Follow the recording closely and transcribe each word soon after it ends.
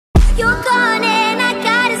You're gone and I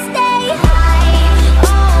gotta stay high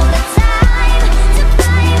all the time to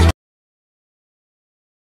climb.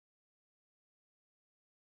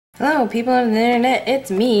 Hello people of the internet, it's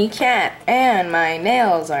me, Kat, and my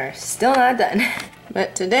nails are still not done.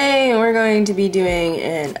 But today we're going to be doing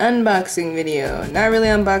an unboxing video. Not really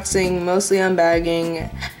unboxing, mostly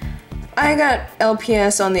unbagging. I got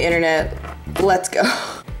LPS on the internet, let's go.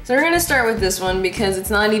 So we're gonna start with this one because it's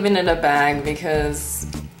not even in a bag because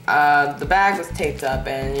the bag was taped up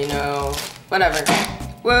and you know, whatever.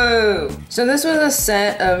 Whoa! So this was a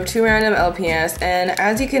set of 2 random LPS, and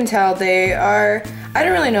as you can tell they are, I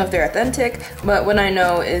don't really know if they're authentic, but what I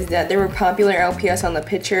know is that they were popular LPS on the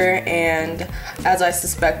picture, and as I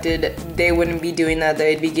suspected, they wouldn't be doing that,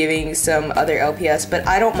 they'd be giving some other LPS, but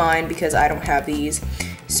I don't mind because I don't have these.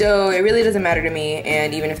 So it really doesn't matter to me,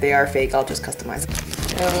 and even if they are fake, I'll just customize them.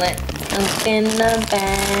 So let's open the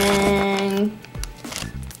bag.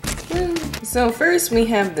 So first we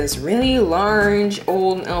have this really large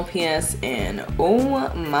old LPS, and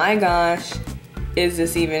oh my gosh, is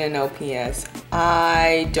this even an LPS?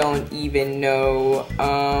 I don't even know.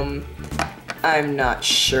 I'm not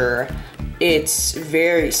sure. It's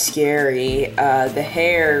very scary. The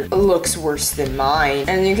hair looks worse than mine.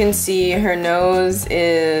 And you can see her nose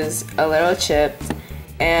is a little chipped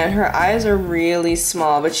and her eyes are really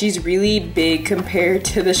small, but she's really big compared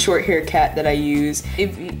to the short hair cat that I use. I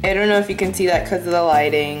don't know if you can see that because of the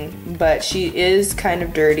lighting, but she is kind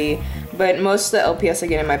of dirty. But most of the LPS I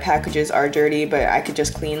get in my packages are dirty, but I could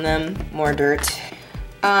just clean them. More dirt.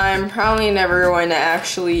 I'm probably never going to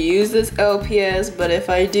actually use this LPS, but if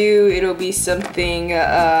I do, it'll be something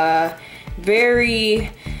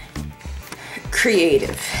very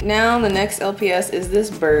creative. Now the next LPS is this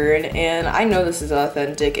bird, and I know this is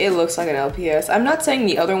authentic. It looks like an LPS. I'm not saying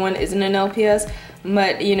the other one isn't an LPS,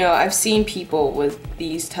 but you know, I've seen people with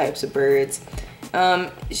these types of birds.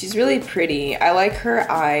 She's really pretty. I like her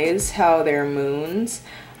eyes, how they're moons.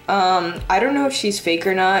 I don't know if she's fake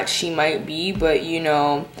or not. She might be, but you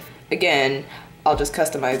know, again, I'll just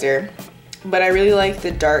customize her. But I really like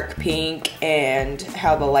the dark pink and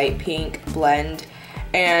how the light pink blend.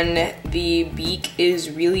 And the beak is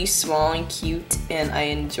really small and cute, and I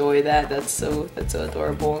enjoy that. That's so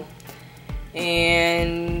adorable.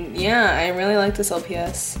 And yeah, I really like this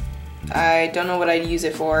LPS. I don't know what I'd use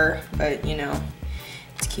it for, but you know,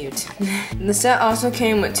 it's cute. The set also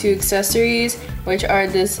came with 2 accessories, which are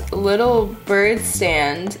this little bird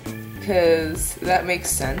stand, because that makes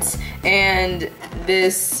sense, and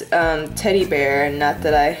this teddy bear. Not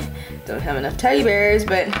that I don't have enough teddy bears,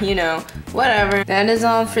 but you know, whatever. That is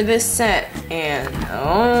all for this set, and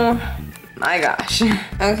oh my gosh.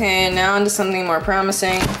 Okay, now onto something more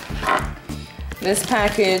promising. This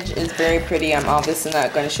package is very pretty. I'm obviously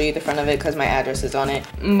not going to show you the front of it because my address is on it.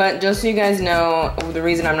 But just so you guys know, the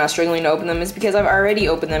reason I'm not struggling to open them is because I've already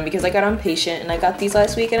opened them because I got impatient and I got these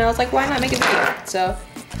last week and I was like, why not make a video? So,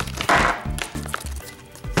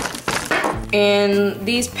 and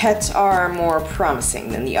these pets are more promising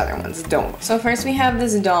than the other ones, don't. So first we have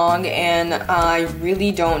this dog, and I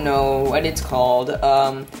really don't know what it's called.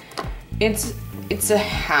 It's a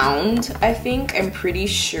hound, I think. I'm pretty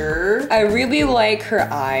sure. I really like her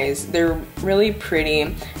eyes. They're really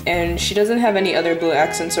pretty, and she doesn't have any other blue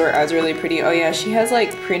accents, so her eyes are really pretty. Oh yeah, she has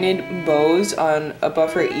like printed bows on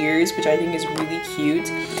above her ears, which I think is really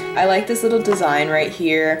cute. I like this little design right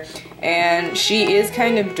here, and she is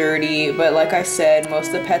kind of dirty, but like I said, most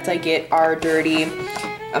of the pets I get are dirty,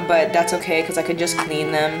 but that's okay because I could just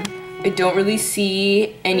clean them. I don't really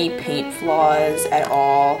see any paint flaws at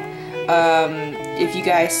all. If you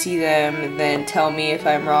guys see them, then tell me if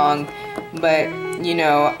I'm wrong, but you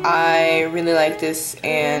know, I really like this,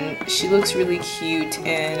 and she looks really cute,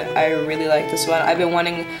 and I really like this one. I've been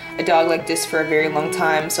wanting a dog like this for a very long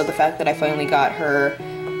time, so the fact that I finally got her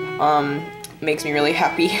makes me really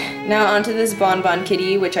happy. Now onto this bonbon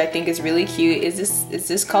kitty, which I think is really cute. Is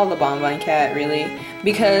this called the bonbon cat, really?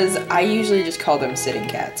 Because I usually just call them sitting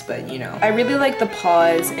cats, but you know. I really like the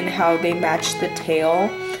paws and how they match the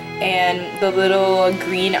tail, and the little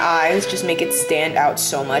green eyes just make it stand out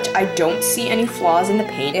so much. I don't see any flaws in the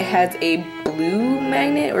paint. It has a blue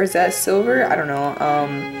magnet, or is that silver? I don't know.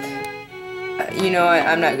 You know what?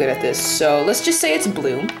 I'm not good at this, so let's just say it's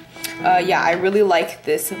blue. Yeah, I really like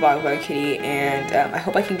this bonbon kitty, and I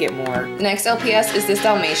hope I can get more. The next LPS is this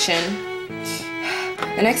Dalmatian.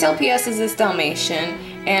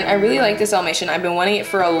 And I really like this Dalmatian. I've been wanting it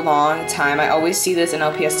for a long time. I always see this in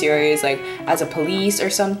LPS series, like as a police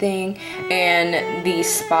or something. And these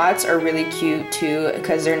spots are really cute too,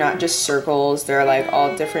 because they're not just circles, they're like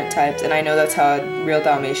all different types. And I know that's how a real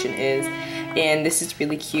Dalmatian is. and this is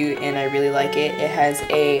really cute and I really like it. It has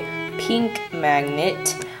a pink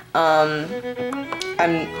magnet. I'm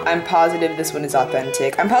positive this one is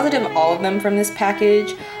authentic. I'm positive all of them from this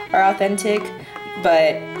package are authentic,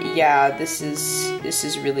 but yeah, this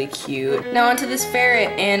is really cute. Now onto this ferret,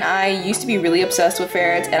 and I used to be really obsessed with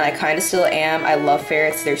ferrets, and I kind of still am. I love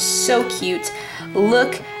ferrets. They're so cute.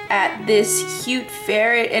 Look at this cute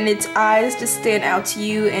ferret, and its eyes just stand out to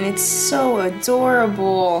you, and it's so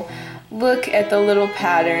adorable. Look at the little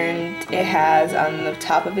pattern it has on the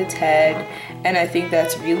top of its head, and I think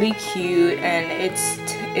that's really cute, and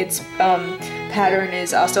its pattern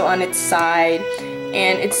is also on its side,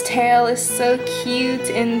 and its tail is so cute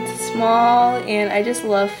and small, and I just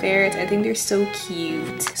love ferrets. I think they're so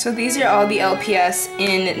cute. So these are all the LPS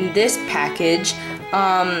in this package.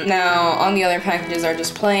 Now on the other packages are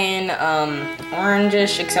just plain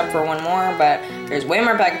orangish, except for one more, but there's way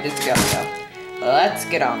more packages to go, so let's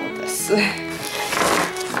get on with this.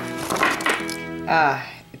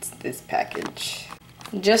 It's this package.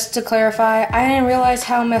 Just to clarify, I didn't realize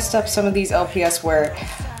how messed up some of these LPS were,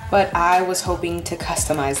 but I was hoping to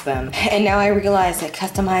customize them. And now I realize that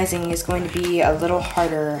customizing is going to be a little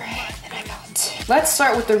harder than I thought. Let's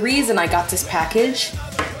start with the reason I got this package,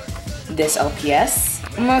 this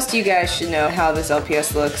LPS. Most of you guys should know how this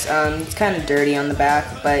LPS looks. It's kind of dirty on the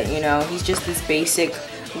back, but you know, he's just this basic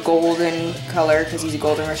golden color because he's a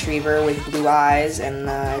golden retriever with blue eyes, and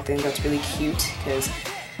I think that's really cute because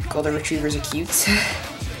golden retrievers are cute.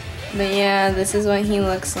 But yeah, this is what he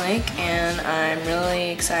looks like, and I'm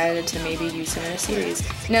really excited to maybe use him in a series.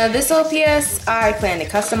 Now this LPS I plan to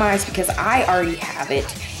customize because I already have it,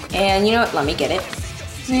 and you know what, let me get it.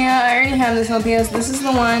 Yeah, I already have this LPS. This is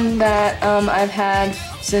the one that I've had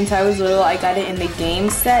since I was little. I got it in the game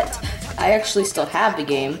set. I actually still have the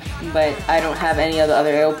game, but I don't have any of the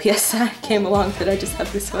other LPS that came along, but I just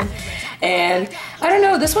have this one. And I don't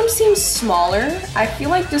know, this one seems smaller. I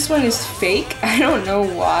feel like this one is fake. I don't know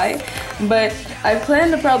why, but I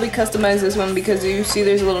plan to probably customize this one because you see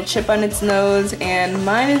there's a little chip on its nose, and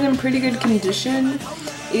mine is in pretty good condition,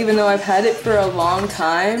 even though I've had it for a long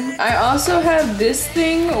time. I also have this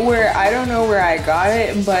thing where I don't know where I got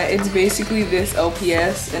it, but it's basically this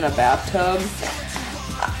LPS in a bathtub.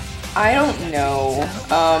 I don't know.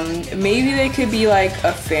 Maybe they could be like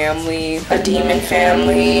a family, a demon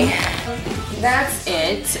family. That's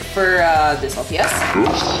it for this LPS.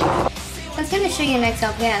 I was going to show you next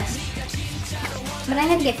LPS, but I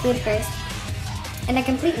had to get food first, and I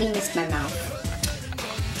completely missed my mouth.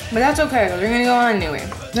 But that's okay, because we're gonna go on anyway.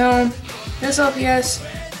 So, this LPS,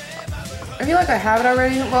 I feel like I have it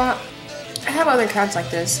already. Well, I have other cats like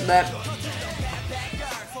this, but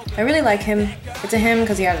I really like him. It's a him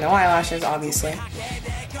because he has no eyelashes, obviously.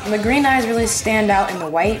 And the green eyes really stand out in the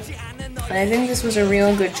white, and I think this was a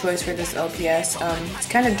real good choice for this LPS. It's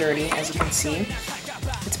kind of dirty, as you can see.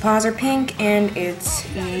 Its paws are pink, and its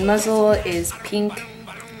muzzle is pink.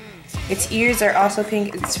 Its ears are also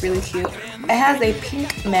pink. It's really cute. It has a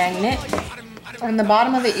pink magnet. On the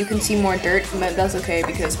bottom of it, you can see more dirt, but that's okay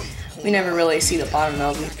because we never really see the bottom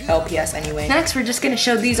of LPS anyway. Next, we're just gonna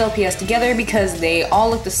show these LPS together because they all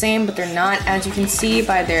look the same, but they're not. As you can see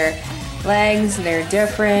by their legs, they're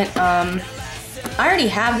different. I already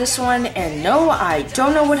have this one, and no, I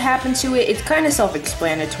don't know what happened to it. It's kind of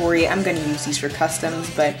self-explanatory. I'm gonna use these for customs,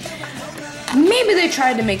 but maybe they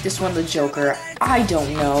tried to make this one the Joker. I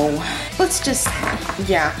don't know. Let's just,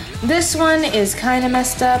 yeah. This one is kind of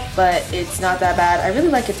messed up, but it's not that bad. I really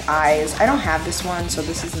like its eyes. I don't have this one, so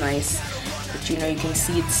this is nice. But you know, you can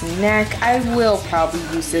see its neck. I will probably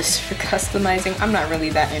use this for customizing. I'm not really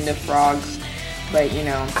that into frogs, but you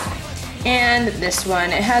know. And this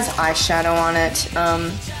one, it has eyeshadow on it.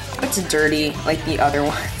 It's dirty like the other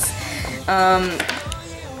ones.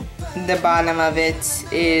 The bottom of it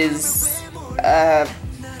is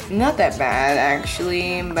not that bad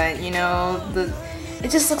actually, but you know,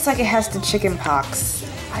 it just looks like it has the chicken pox.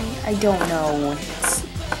 I don't know.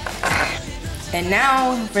 And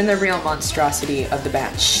now for the real monstrosity of the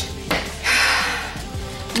batch.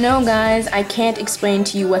 No guys, I can't explain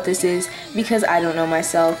to you what this is because I don't know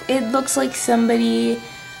myself. It looks like somebody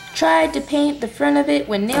tried to paint the front of it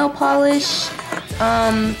with nail polish,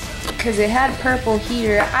 because it had purple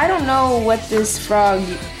here. I don't know what this frog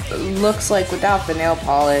looks like without the nail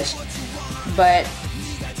polish, but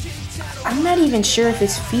I'm not even sure if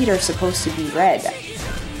his feet are supposed to be red.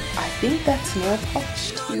 I think that's nail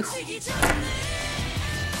polish too.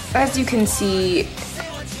 As you can see,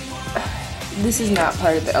 this is not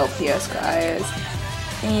part of the LPS, guys.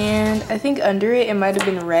 And I think under it might have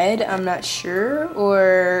been red, I'm not sure,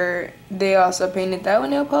 or they also painted that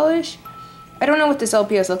with nail polish. I don't know what this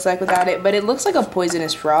LPS looks like without it, but it looks like a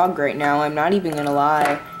poisonous frog right now. I'm not even gonna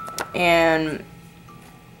lie. And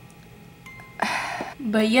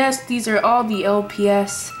but yes, these are all the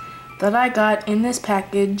LPS that I got in this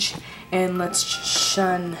package, and let's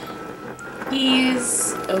shun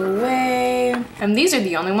these away. And these are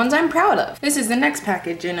the only ones I'm proud of. This is the next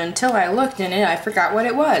package, and until I looked in it, I forgot what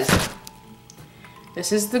it was.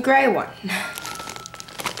 This is the gray one.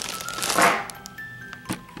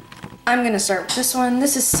 I'm gonna start with this one.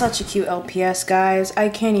 This is such a cute LPS, guys. I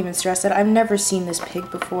can't even stress it. I've never seen this pig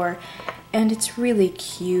before, and it's really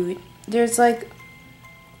cute. There's like,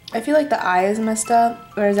 I feel like the eye is messed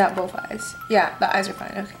up, or is that both eyes? Yeah, the eyes are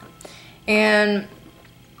fine, okay. And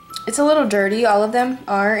it's a little dirty, all of them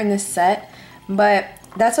are in this set, but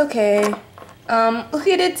that's okay. Look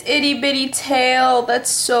at its itty bitty tail,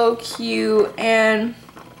 that's so cute, and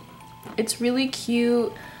it's really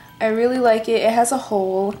cute. I really like it. It has a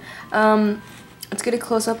hole. Let's get a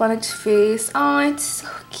close up on its face. Oh, it's so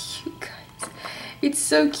cute, guys. It's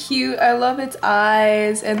so cute. I love its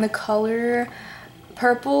eyes and the color.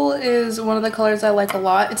 Purple is one of the colors I like a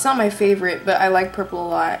lot. It's not my favorite, but I like purple a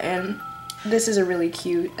lot, and this is a really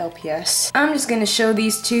cute LPS. I'm just gonna show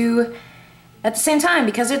these two at the same time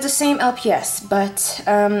because they're the same LPS, but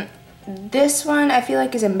this one I feel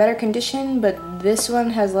like is in better condition, but this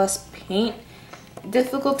one has less paint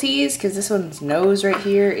difficulties because this one's nose right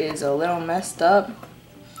here is a little messed up,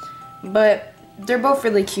 but they're both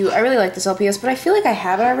really cute. I really like this LPS, but I feel like I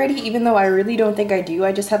have it already, even though I really don't think I do.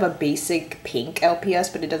 I just have a basic pink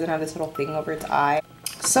LPS, but it doesn't have this little thing over its eye.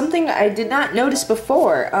 Something I did not notice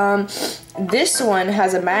before, this one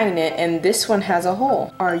has a magnet and this one has a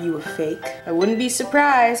hole. Are you a fake? I wouldn't be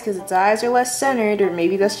surprised because its eyes are less centered, or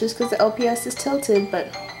maybe that's just because the LPS is tilted,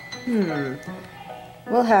 but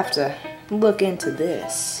we'll have to look into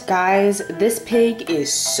this. Guys, this pig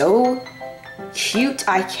is so cute.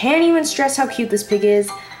 I can't even stress how cute this pig is.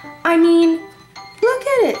 I mean, look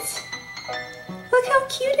at it. Look how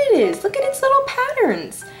cute it is. Look at its little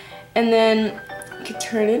patterns. And then you can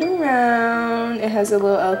turn it around. It has a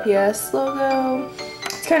little LPS logo.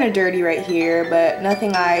 It's kind of dirty right here, but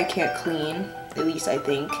nothing I can't clean, at least I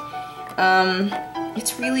think.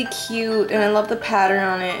 It's really cute, and I love the pattern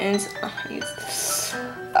on it, and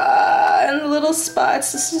and the little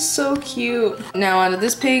spots. This is so cute. Now onto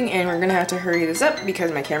this pig, and we're gonna have to hurry this up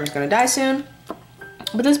because my camera's gonna die soon.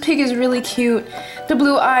 But this pig is really cute. The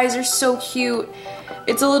blue eyes are so cute.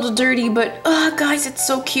 It's a little dirty, but guys, it's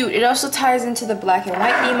so cute. It also ties into the black and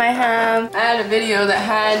white theme I have. I had a video that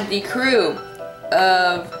had the crew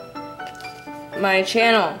of my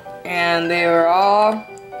channel, and they were all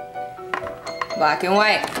black and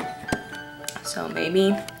white. So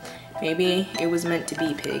maybe it was meant to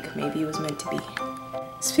be, pig. Maybe it was meant to be.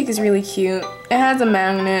 This pig is really cute. It has a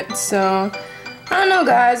magnet, so I don't know,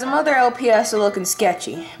 guys. Some other LPS are looking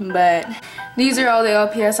sketchy, but these are all the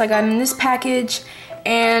LPS I got in this package.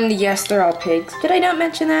 And yes, they're all pigs. Did I not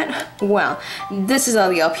mention that? Well, this is all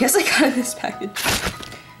the LPS I got in this package.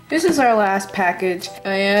 This is our last package. Oh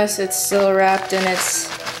yes, it's still wrapped, and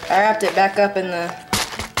I wrapped it back up in the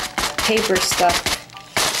paper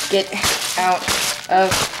stuff. Get out of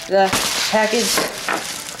the package.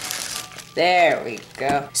 There we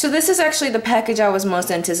go. So this is actually the package I was most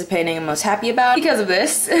anticipating and most happy about because of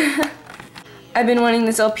this. I've been wanting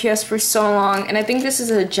this LPS for so long, and I think this is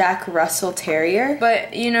a Jack Russell Terrier,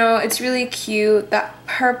 but you know, it's really cute. That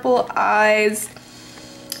purple eyes,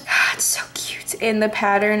 it's so cute. And the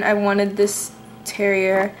pattern, I wanted this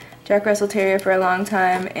terrier, Jack Russell Terrier, for a long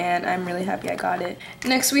time, and I'm really happy I got it.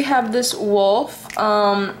 Next we have this wolf,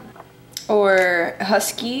 or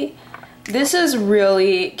husky. This is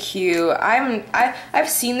really cute. I've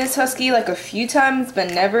seen this husky like a few times,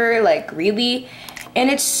 but never like really. And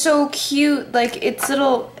it's so cute, like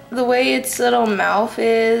the way its little mouth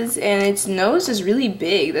is, and its nose is really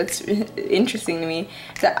big. That's interesting to me.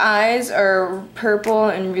 The eyes are purple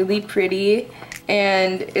and really pretty,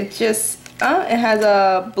 and it just, it has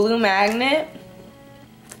a blue magnet,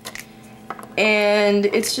 and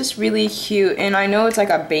it's just really cute. And I know it's like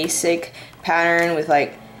a basic pattern with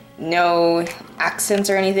like no accents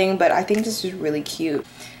or anything, but I think this is really cute.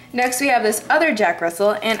 Next we have this other Jack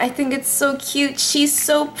Russell, and I think it's so cute. She's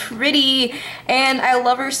so pretty, and I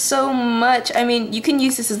love her so much. I mean, you can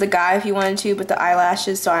use this as a guy if you wanted to, but the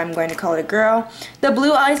eyelashes, so I'm going to call it a girl. The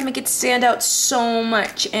blue eyes make it stand out so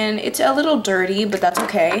much, and it's a little dirty, but that's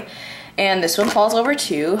okay. And this one falls over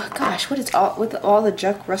too. Gosh, what is all with all the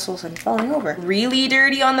Jack Russells and falling over? Really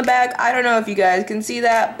dirty on the back. I don't know if you guys can see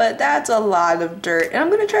that, but that's a lot of dirt, and I'm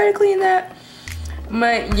gonna try to clean that.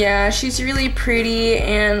 But yeah, she's really pretty,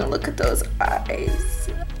 and look at those eyes.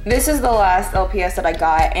 This is the last LPS that I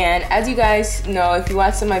got, and as you guys know, if you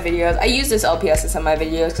watch some of my videos, I use this LPS in some of my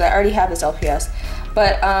videos because I already have this LPS.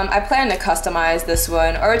 But I plan to customize this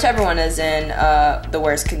one, or whichever one is in the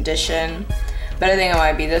worst condition. But I think it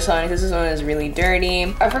might be this one because this one is really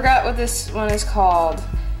dirty. I forgot what this one is called,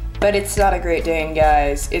 but it's not a Great Dane,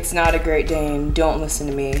 guys. It's not a Great Dane. Don't listen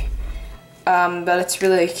to me. But it's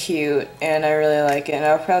really cute, and I really like it. And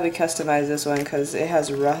I'll probably customize this one because it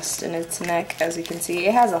has rust in its neck, as you can see.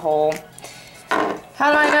 It has a hole.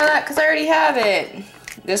 How do I know that? Because I already have it.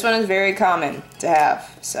 This one is very common to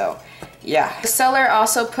have, so yeah. The seller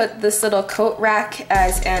also put this little coat rack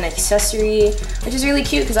as an accessory, which is really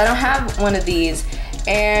cute because I don't have one of these.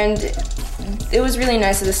 And it was really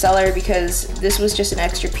nice of the seller because this was just an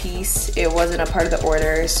extra piece. It wasn't a part of the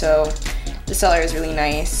order, so the seller is really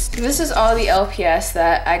nice. This is all the LPS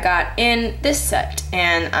that I got in this set,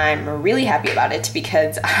 and I'm really happy about it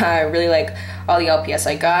because I really like all the LPS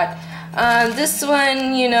I got. This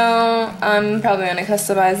one, you know, I'm probably gonna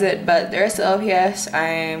customize it, but the rest of the LPS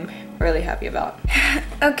I'm really happy about.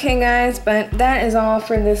 Okay guys, but that is all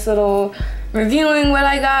for this little reviewing what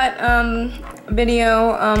I got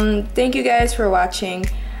video. Thank you guys for watching.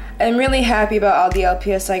 I'm really happy about all the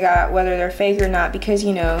LPS I got, whether they're fake or not, because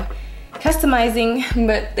you know, customizing.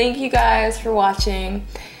 But thank you guys for watching.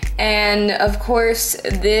 And of course,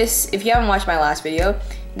 this, if you haven't watched my last video,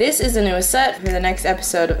 this is the newest set for the next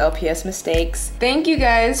episode of LPS Mistakes. Thank you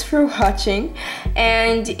guys for watching.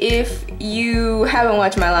 And if you haven't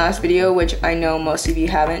watched my last video, which I know most of you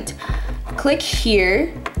haven't, click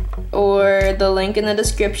here or the link in the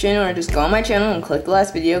description, or just go on my channel and click the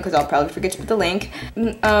last video because I'll probably forget to put the link.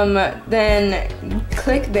 Then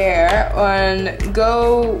click there and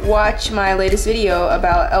go watch my latest video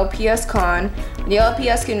about LPS Con, the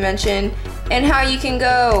LPS convention, and how you can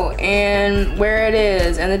go and where it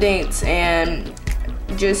is and the dates, and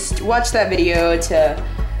just watch that video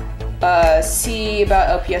to see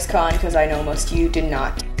about LPS Con because I know most of you did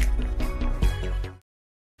not.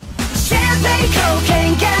 Champagne, cocaine.